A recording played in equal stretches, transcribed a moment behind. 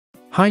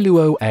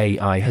Hailuo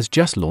AI has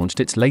just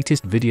launched its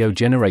latest video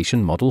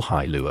generation model,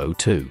 Hailuo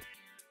 2.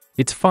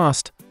 It's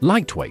fast,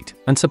 lightweight,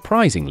 and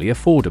surprisingly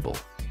affordable.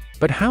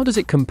 But how does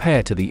it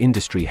compare to the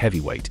industry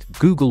heavyweight,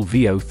 Google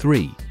VEO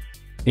 3?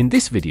 In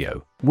this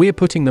video, we're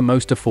putting the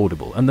most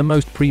affordable and the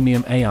most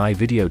premium AI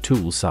video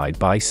tools side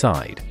by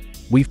side.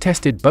 We've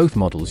tested both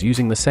models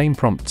using the same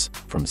prompts,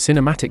 from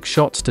cinematic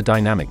shots to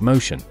dynamic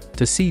motion,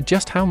 to see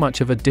just how much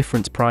of a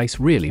difference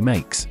price really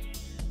makes.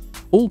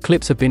 All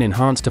clips have been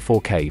enhanced to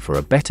 4K for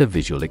a better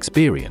visual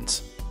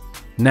experience.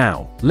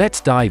 Now, let's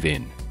dive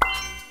in.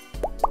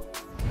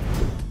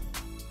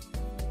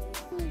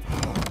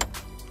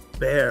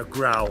 Bear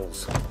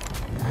growls.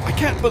 I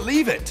can't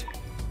believe it!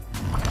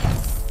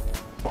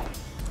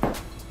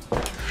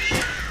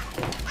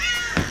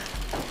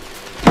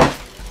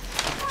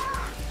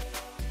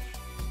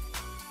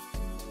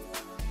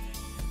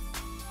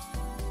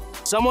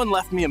 Someone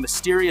left me a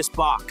mysterious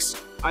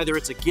box. Either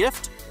it's a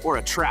gift or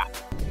a trap.